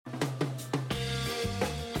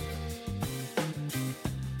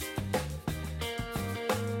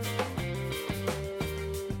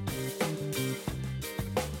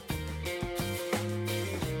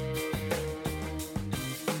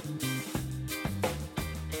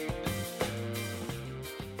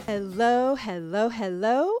Hello, hello,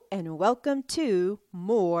 hello, and welcome to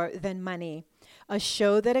More Than Money, a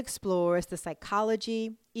show that explores the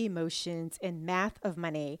psychology, emotions, and math of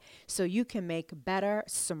money so you can make better,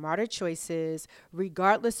 smarter choices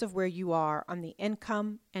regardless of where you are on the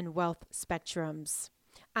income and wealth spectrums.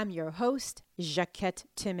 I'm your host, Jacquette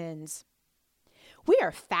Timmons. We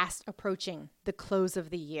are fast approaching the close of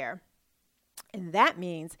the year, and that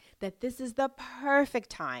means that this is the perfect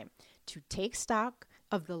time to take stock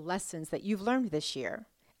of the lessons that you've learned this year,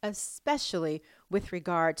 especially with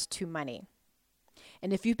regards to money.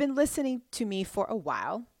 And if you've been listening to me for a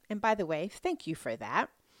while, and by the way, thank you for that,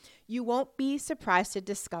 you won't be surprised to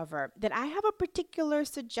discover that I have a particular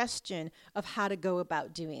suggestion of how to go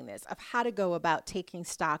about doing this, of how to go about taking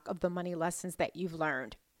stock of the money lessons that you've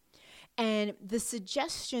learned. And the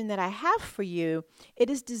suggestion that I have for you, it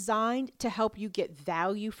is designed to help you get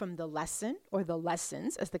value from the lesson or the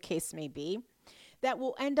lessons, as the case may be, that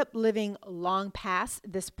will end up living long past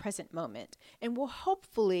this present moment and will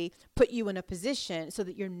hopefully put you in a position so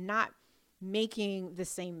that you're not making the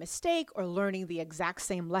same mistake or learning the exact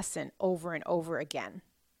same lesson over and over again.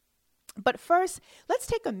 But first, let's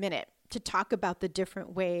take a minute to talk about the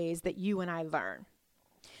different ways that you and I learn,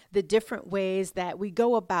 the different ways that we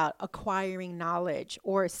go about acquiring knowledge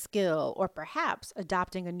or a skill or perhaps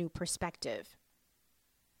adopting a new perspective.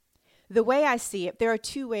 The way I see it, there are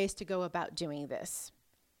two ways to go about doing this.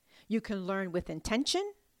 You can learn with intention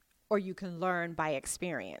or you can learn by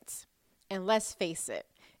experience. And let's face it,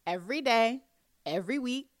 every day, every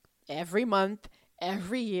week, every month,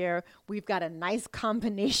 every year, we've got a nice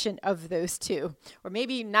combination of those two. Or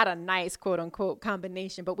maybe not a nice quote unquote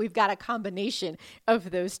combination, but we've got a combination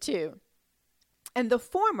of those two. And the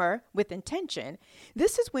former, with intention,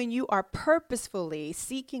 this is when you are purposefully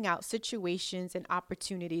seeking out situations and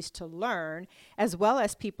opportunities to learn, as well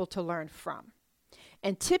as people to learn from.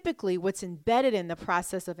 And typically, what's embedded in the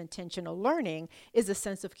process of intentional learning is a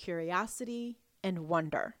sense of curiosity and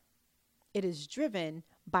wonder. It is driven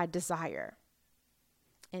by desire.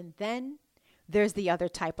 And then there's the other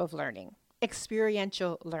type of learning,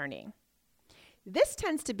 experiential learning. This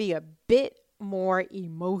tends to be a bit more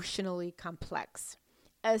emotionally complex,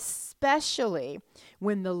 especially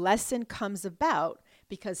when the lesson comes about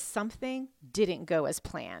because something didn't go as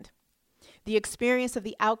planned. The experience of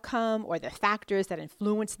the outcome or the factors that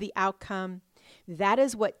influence the outcome, that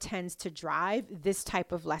is what tends to drive this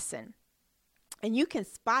type of lesson. And you can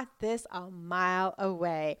spot this a mile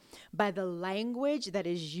away by the language that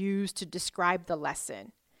is used to describe the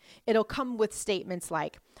lesson. It'll come with statements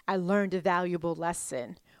like, I learned a valuable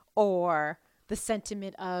lesson, or the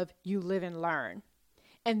sentiment of you live and learn.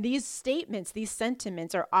 And these statements, these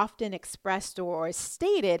sentiments are often expressed or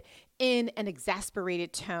stated in an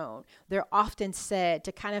exasperated tone. They're often said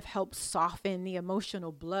to kind of help soften the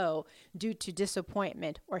emotional blow due to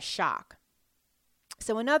disappointment or shock.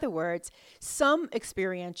 So in other words, some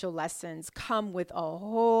experiential lessons come with a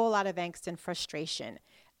whole lot of angst and frustration,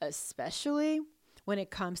 especially when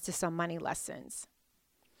it comes to some money lessons.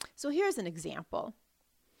 So here's an example.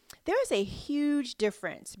 There is a huge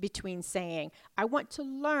difference between saying, I want to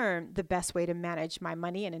learn the best way to manage my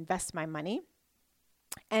money and invest my money,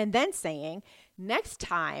 and then saying, next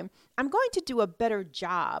time, I'm going to do a better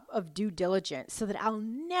job of due diligence so that I'll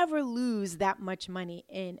never lose that much money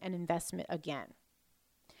in an investment again.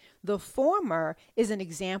 The former is an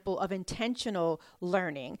example of intentional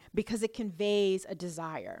learning because it conveys a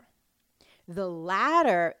desire. The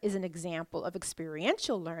latter is an example of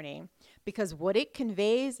experiential learning because what it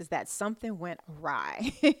conveys is that something went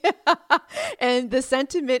awry. And the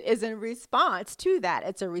sentiment is in response to that.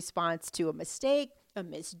 It's a response to a mistake, a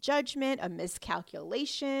misjudgment, a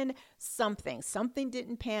miscalculation, something. Something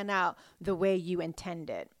didn't pan out the way you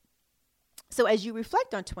intended. So as you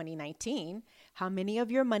reflect on 2019, how many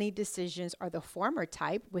of your money decisions are the former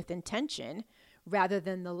type with intention rather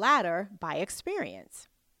than the latter by experience?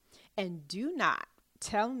 And do not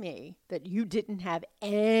tell me that you didn't have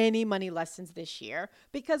any money lessons this year,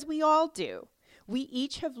 because we all do. We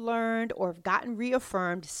each have learned or have gotten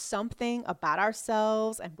reaffirmed something about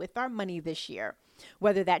ourselves and with our money this year,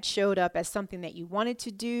 whether that showed up as something that you wanted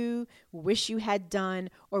to do, wish you had done,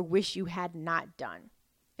 or wish you had not done.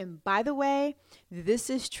 And by the way, this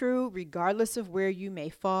is true regardless of where you may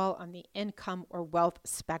fall on the income or wealth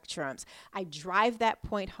spectrums. I drive that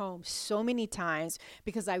point home so many times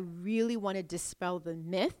because I really want to dispel the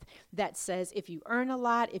myth that says if you earn a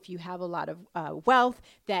lot, if you have a lot of wealth,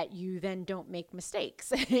 that you then don't make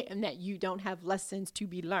mistakes and that you don't have lessons to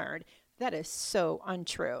be learned. That is so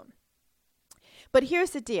untrue. But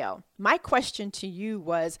here's the deal. My question to you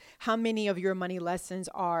was, how many of your money lessons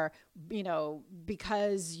are,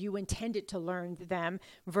 because you intended to learn them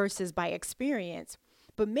versus by experience?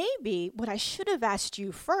 But maybe what I should have asked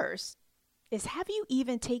you first is, have you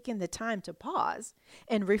even taken the time to pause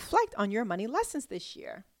and reflect on your money lessons this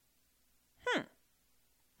year?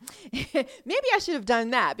 Maybe I should have done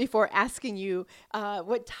that before asking you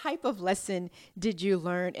what type of lesson did you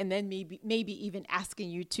learn, and then maybe even asking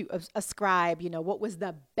you to ascribe, what was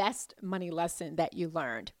the best money lesson that you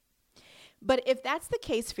learned. But if that's the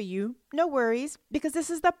case for you, no worries, because this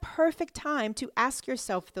is the perfect time to ask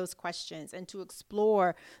yourself those questions and to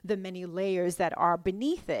explore the many layers that are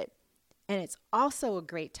beneath it. And it's also a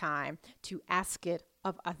great time to ask it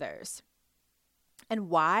of others. And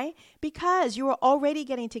why? Because you are already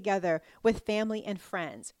getting together with family and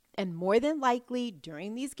friends. And more than likely,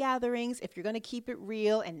 during these gatherings, if you're going to keep it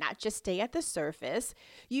real and not just stay at the surface,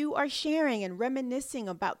 you are sharing and reminiscing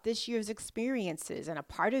about this year's experiences. And a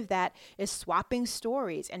part of that is swapping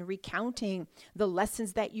stories and recounting the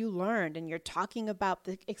lessons that you learned. And you're talking about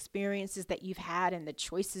the experiences that you've had and the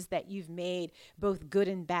choices that you've made, both good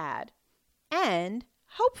and bad. And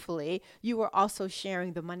hopefully, you are also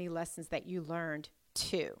sharing the money lessons that you learned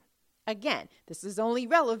too. Again, this is only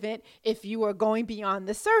relevant if you are going beyond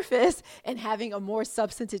the surface and having a more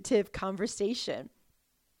substantive conversation.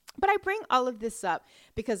 But I bring all of this up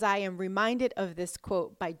because I am reminded of this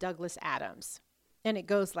quote by Douglas Adams. And it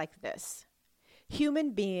goes like this: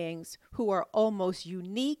 human beings who are almost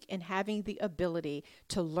unique in having the ability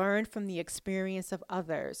to learn from the experience of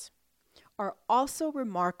others are also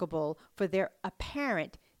remarkable for their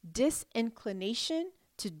apparent disinclination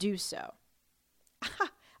to do so.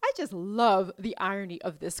 I just love the irony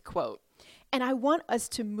of this quote. And I want us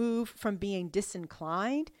to move from being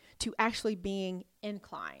disinclined to actually being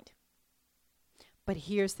inclined. But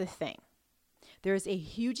here's the thing. There is a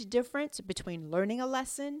huge difference between learning a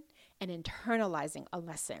lesson and internalizing a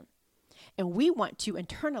lesson. And we want to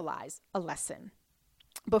internalize a lesson.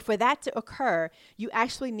 But for that to occur, you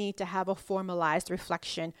actually need to have a formalized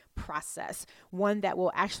reflection process, one that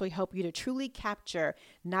will actually help you to truly capture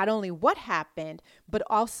not only what happened, but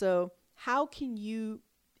also how can you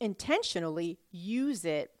intentionally use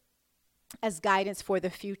it as guidance for the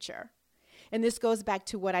future. And this goes back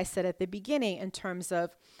to what I said at the beginning in terms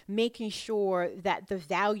of making sure that the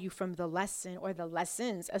value from the lesson or the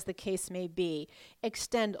lessons, as the case may be,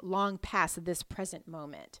 extend long past this present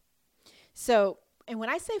moment. And when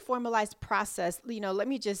I say formalized process, let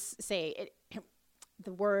me just say it,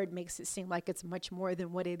 the word makes it seem like it's much more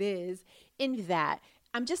than what it is, in that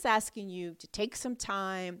I'm just asking you to take some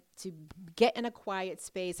time to get in a quiet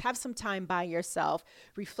space, have some time by yourself,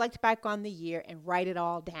 reflect back on the year and write it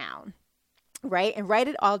all down, right? And write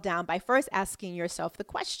it all down by first asking yourself the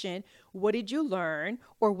question, what did you learn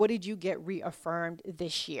or what did you get reaffirmed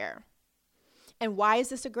this year? And why is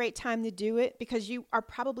this a great time to do it? Because you are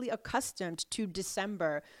probably accustomed to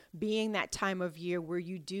December being that time of year where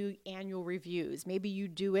you do annual reviews. Maybe you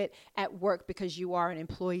do it at work because you are an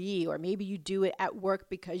employee, or maybe you do it at work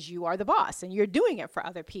because you are the boss and you're doing it for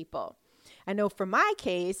other people. I know for my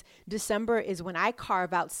case, December is when I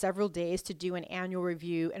carve out several days to do an annual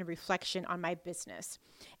review and reflection on my business.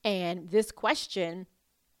 And this question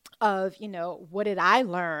of, what did I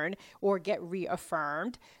learn or get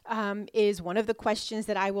reaffirmed is one of the questions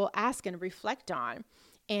that I will ask and reflect on.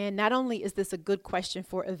 And not only is this a good question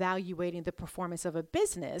for evaluating the performance of a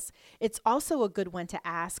business, it's also a good one to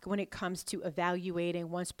ask when it comes to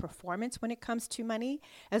evaluating one's performance when it comes to money,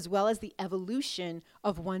 as well as the evolution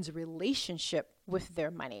of one's relationship with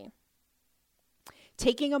their money.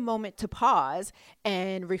 Taking a moment to pause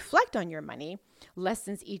and reflect on your money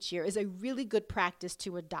lessons each year is a really good practice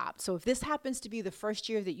to adopt. So if this happens to be the first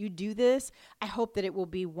year that you do this, I hope that it will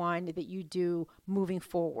be one that you do moving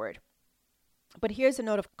forward. But here's a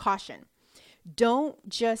note of caution. Don't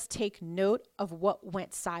just take note of what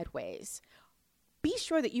went sideways. Be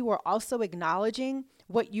sure that you are also acknowledging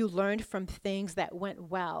what you learned from things that went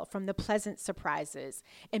well, from the pleasant surprises,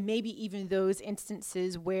 and maybe even those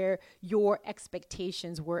instances where your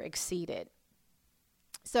expectations were exceeded.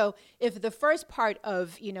 So if the first part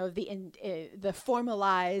of, the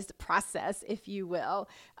formalized process, if you will,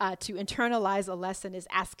 to internalize a lesson is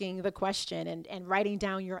asking the question and writing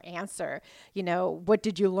down your answer, what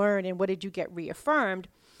did you learn and what did you get reaffirmed?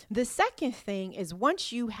 The second thing is,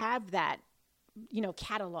 once you have that,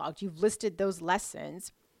 cataloged, you've listed those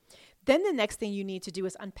lessons, then the next thing you need to do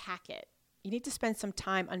is unpack it. You need to spend some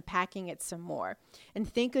time unpacking it some more and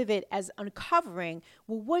think of it as uncovering,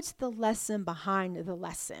 what's the lesson behind the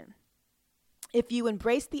lesson? If you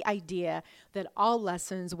embrace the idea that all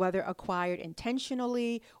lessons, whether acquired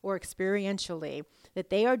intentionally or experientially, that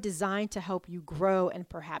they are designed to help you grow and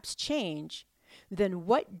perhaps change, then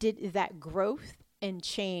what did that growth and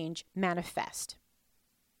change manifest?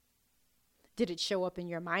 Did it show up in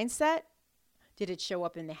your mindset? Did it show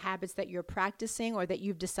up in the habits that you're practicing or that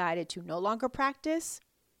you've decided to no longer practice?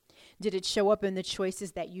 Did it show up in the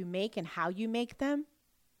choices that you make and how you make them?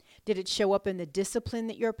 Did it show up in the discipline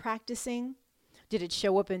that you're practicing? Did it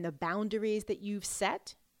show up in the boundaries that you've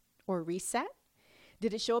set or reset?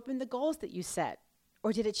 Did it show up in the goals that you set?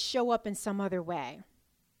 Or did it show up in some other way?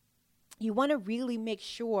 You want to really make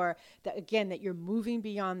sure that, again, that you're moving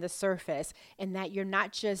beyond the surface and that you're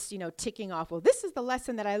not just, ticking off, well, this is the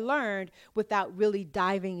lesson that I learned, without really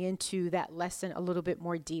diving into that lesson a little bit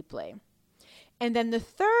more deeply. And then the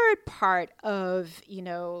third part of,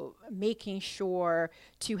 making sure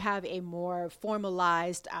to have a more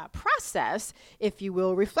formalized process, if you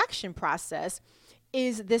will, reflection process,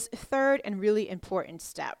 is this third and really important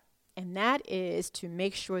step. And that is to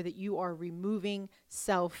make sure that you are removing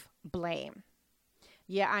self-blame.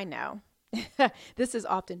 Yeah, I know. This is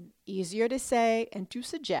often easier to say and to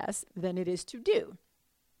suggest than it is to do.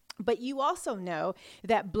 But you also know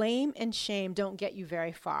that blame and shame don't get you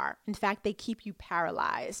very far. In fact, they keep you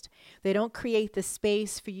paralyzed. They don't create the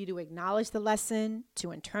space for you to acknowledge the lesson, to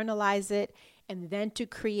internalize it, and then to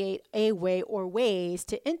create a way or ways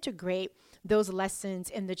to integrate those lessons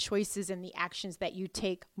in the choices and the actions that you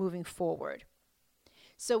take moving forward.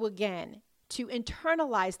 So again, to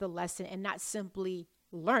internalize the lesson and not simply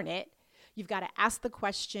learn it, you've got to ask the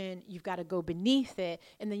question, you've got to go beneath it,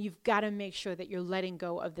 and then you've got to make sure that you're letting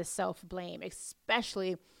go of the self-blame,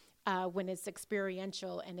 especially when it's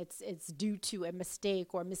experiential and it's due to a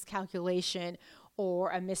mistake or miscalculation or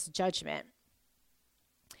a misjudgment.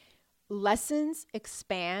 Lessons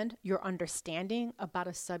expand your understanding about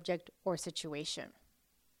a subject or situation.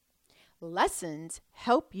 Lessons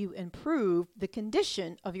help you improve the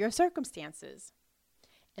condition of your circumstances.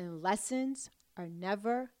 And lessons are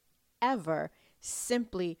never, ever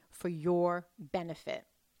simply for your benefit.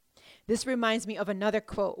 This reminds me of another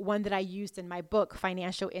quote, one that I used in my book,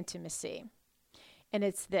 Financial Intimacy. And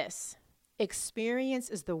it's this: experience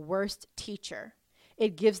is the worst teacher.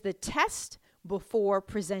 It gives the test before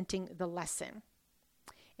presenting the lesson.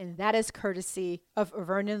 And that is courtesy of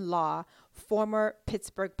Vernon Law, former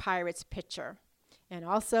Pittsburgh Pirates pitcher. And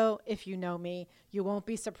also, if you know me, you won't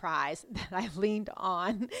be surprised that I leaned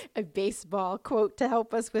on a baseball quote to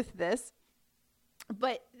help us with this.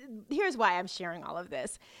 But here's why I'm sharing all of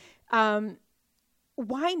this.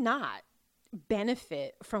 Why not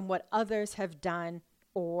benefit from what others have done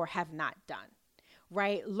or have not done?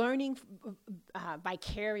 Right? Learning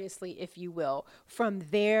vicariously, if you will, from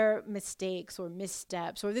their mistakes or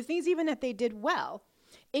missteps or the things even that they did well.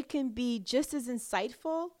 It can be just as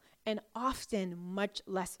insightful and often much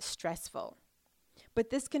less stressful.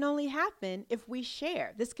 But this can only happen if we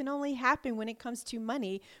share. This can only happen when it comes to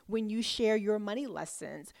money, when you share your money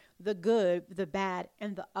lessons, the good, the bad,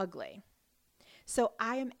 and the ugly. So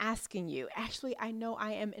I am asking you, actually, I know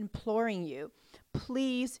I am imploring you,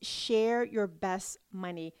 please share your best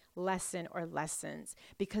money lesson or lessons,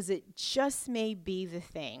 because it just may be the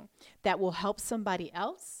thing that will help somebody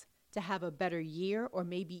else to have a better year or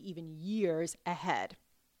maybe even years ahead.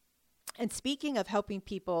 And speaking of helping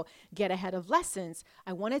people get ahead of lessons,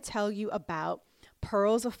 I want to tell you about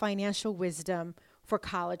Pearls of Financial Wisdom for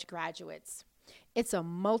college graduates. It's a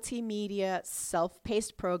multimedia,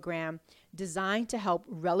 self-paced program designed to help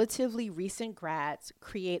relatively recent grads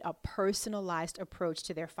create a personalized approach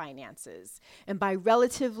to their finances. And by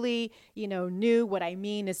relatively, new, what I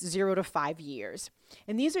mean is 0 to 5 years.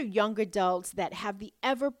 And these are young adults that have the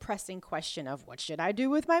ever-pressing question of, what should I do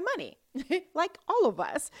with my money? Like all of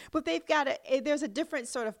us. But there's a different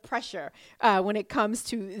sort of pressure when it comes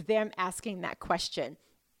to them asking that question.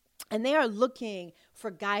 And they are looking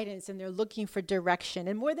for guidance and they're looking for direction.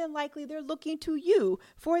 And more than likely, they're looking to you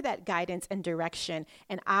for that guidance and direction.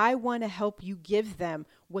 And I want to help you give them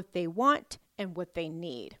what they want and what they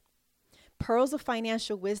need. Pearls of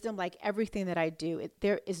Financial Wisdom, like everything that I do,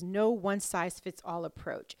 there is no one-size-fits-all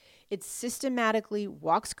approach. It systematically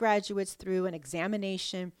walks graduates through an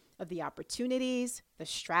examination of the opportunities, the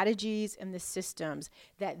strategies, and the systems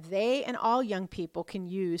that they and all young people can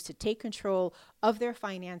use to take control of their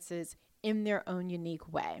finances in their own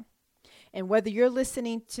unique way. And whether you're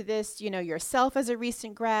listening to this, yourself as a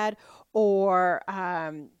recent grad, or,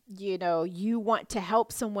 you want to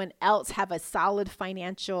help someone else have a solid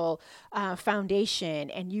financial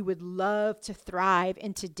foundation, and you would love to thrive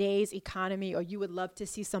in today's economy, or you would love to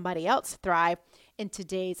see somebody else thrive in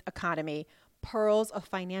today's economy, Pearls of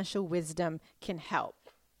Financial Wisdom can help.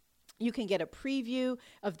 You can get a preview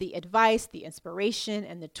of the advice, the inspiration,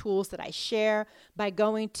 and the tools that I share by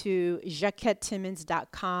going to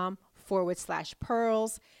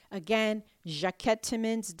JaquetteTimmons.com/pearls. Again,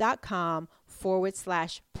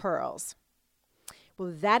 JaquetteTimmons.com/pearls.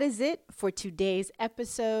 Well, that is it for today's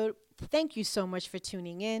episode. Thank you so much for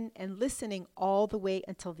tuning in and listening all the way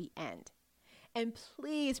until the end. And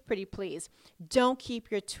please, pretty please, don't keep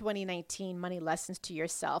your 2019 money lessons to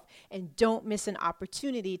yourself and don't miss an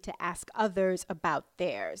opportunity to ask others about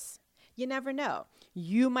theirs. You never know.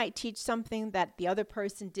 You might teach something that the other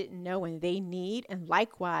person didn't know and they need. And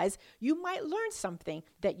likewise, you might learn something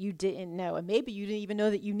that you didn't know. And maybe you didn't even know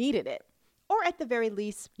that you needed it. Or at the very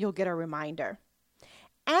least, you'll get a reminder.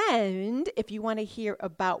 And if you want to hear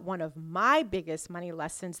about one of my biggest money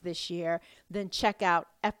lessons this year, then check out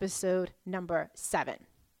episode number 7.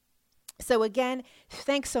 So again,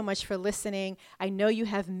 thanks so much for listening. I know you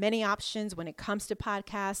have many options when it comes to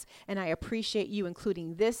podcasts, and I appreciate you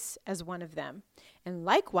including this as one of them. And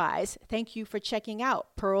likewise, thank you for checking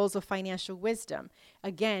out Pearls of Financial Wisdom.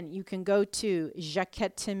 Again, you can go to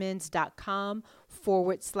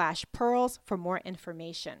JaquetteTimmons.com/pearls for more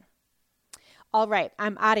information. All right,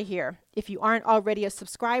 I'm out of here. If you aren't already a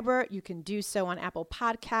subscriber, you can do so on Apple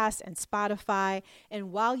Podcasts and Spotify.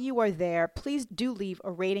 And while you are there, please do leave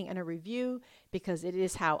a rating and a review because it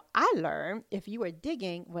is how I learn if you are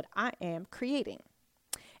digging what I am creating.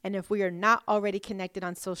 And if we are not already connected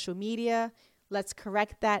on social media, let's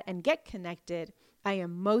correct that and get connected. I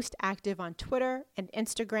am most active on Twitter and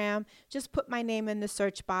Instagram. Just put my name in the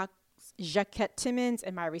search box, Jaquette Timmons,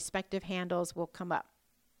 and my respective handles will come up.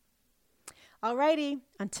 Alrighty,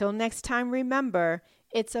 until next time, remember,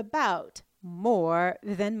 it's about more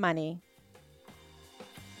than money.